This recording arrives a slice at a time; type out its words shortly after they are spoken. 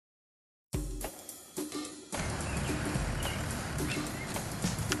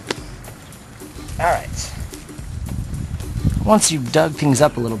Alright. Once you've dug things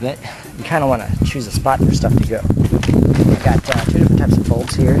up a little bit, you kind of want to choose a spot for stuff to go. We've got 2 different types of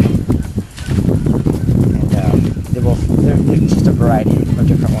bulbs here. And they're just a variety of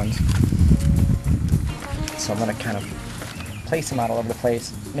different ones. So I'm going to kind of place them out all over the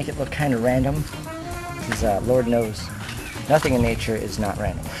place, make it look kind of random, because Lord knows nothing in nature is not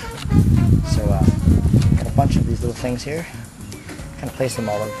random. So got a bunch of these little things here, kind of place them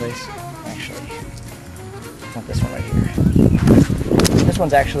all over the place. Actually, not this one right here. This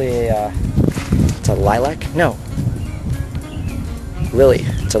one's actually it's a lilac? No. Lily.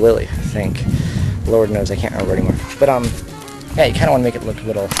 It's a lily, I think. Lord knows, I can't remember anymore. But yeah, you kind of want to make it look a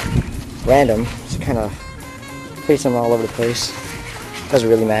little random, so kind of place them all over the place. Doesn't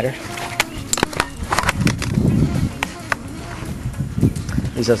really matter.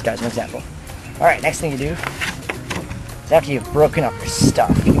 Use those guys as an example. Alright, next thing you do is after you've broken up your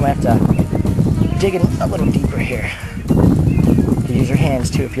stuff, you might have to dig in a little deeper here. You can use your hands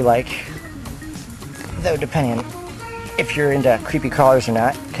too if you like, though depending on if you're into creepy crawlers or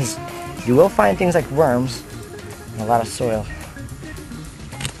not, because you will find things like worms and a lot of soil.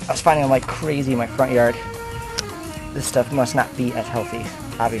 I was finding them like crazy in my front yard. This stuff must not be as healthy.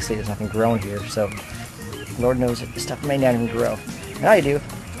 Obviously there's nothing grown here, so Lord knows that this stuff may not even grow. And all you do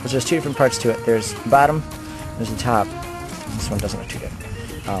is there's 2 different parts to it. There's the bottom, there's the top. This one doesn't look too good.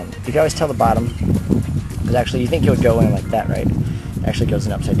 You can always tell the bottom, because actually you think it would go in like that, right? It actually goes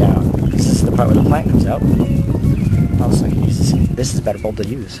in upside down. This is the part where the plant comes out. Also, I can use this. This is a better bulb to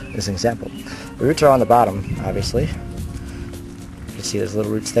use as an example. The roots are on the bottom, obviously. You can see there's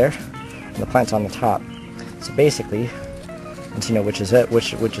little roots there, and the plant's on the top. So basically, once you know which is it,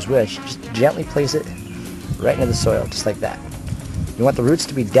 which is which, just gently place it right into the soil, just like that. You want the roots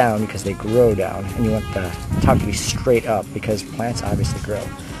to be down because they grow down, and you want the top to be straight up because plants obviously grow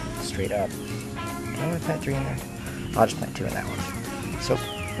straight up. Do I want to plant 3 in there? I'll just plant 2 in that one. So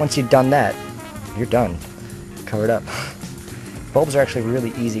once you've done that, you're done. Covered up. Bulbs are actually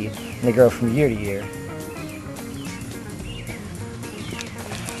really easy, and they grow from year to year.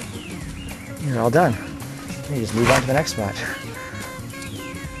 You're all done. You just move on to the next spot.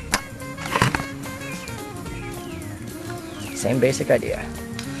 Same basic idea.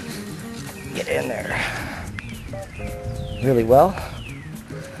 Get in there really well.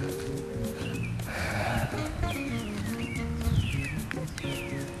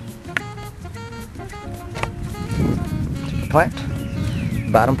 Plant.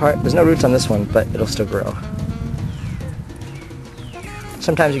 Bottom part. There's no roots on this one, but it'll still grow.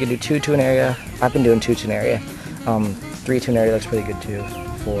 Sometimes you can do 2 to an area. I've been doing 2 to an area. 3 to an area looks pretty good too.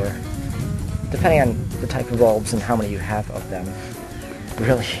 4. Depending on the type of bulbs and how many you have of them.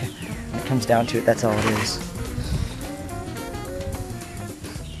 Really, when it comes down to it, that's all it is.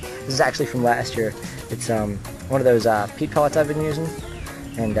 This is actually from last year. It's one of those peat pellets I've been using,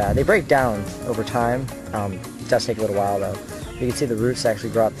 and they break down over time. It does take a little while though. You can see the roots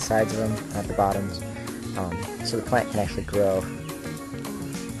actually grow out the sides of them, not the bottoms, so the plant can actually grow.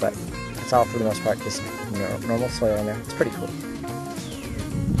 But it's all for the most part just normal soil in there. It's pretty cool.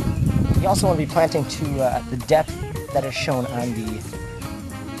 You also want to be planting to the depth that is shown on the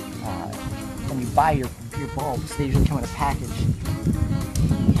when you buy your bulbs. They usually come in a package.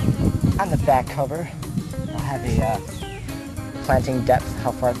 On the back cover, I'll have a planting depth,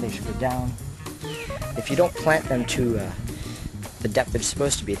 how far they should go down. If you don't plant them to the depth it's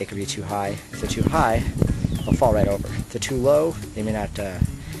supposed to be, they could be too high. If they're too high, they'll fall right over. If they're too low, they may not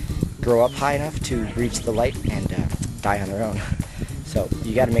grow up high enough to reach the light and die on their own. So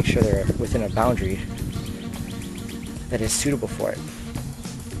you got to make sure they're within a boundary that is suitable for it.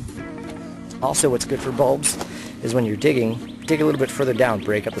 Also, what's good for bulbs is when you're digging, dig a little bit further down,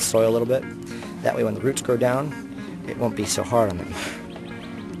 break up the soil a little bit. That way when the roots grow down, it won't be so hard on them.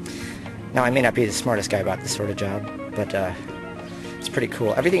 Now, I may not be the smartest guy about this sort of job, but it's pretty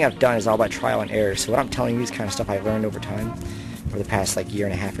cool. Everything I've done is all by trial and error, so what I'm telling you is kind of stuff I've learned over time, over the past like year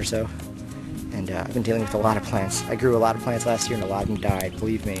and a half or so. And I've been dealing with a lot of plants. I grew a lot of plants last year and a lot of them died,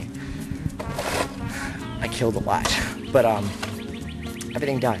 believe me. I killed a lot. But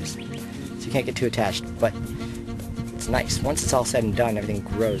everything dies. So you can't get too attached. But it's nice. Once it's all said and done, everything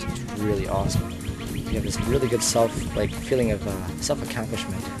grows. It's really awesome. You have this really good feeling of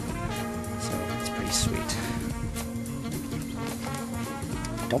self-accomplishment. So it's pretty sweet.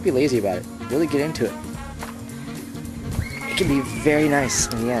 Don't be lazy about it. Really get into it. It can be very nice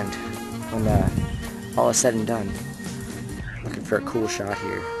in the end. When all is said and done. Looking for a cool shot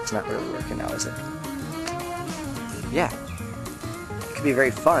here. It's not really working now, is it? Yeah. It could be very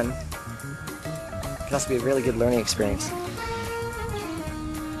fun. It could also be a really good learning experience.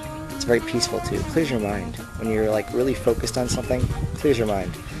 It's very peaceful too. Clears your mind. When you're like really focused on something, clears your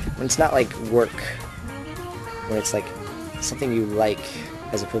mind. When it's not like work, when it's like something you like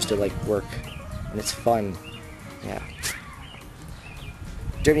as opposed to like work, and it's fun. Yeah.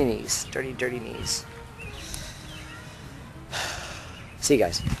 Dirty knees. Dirty, dirty knees. See you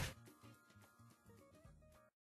guys.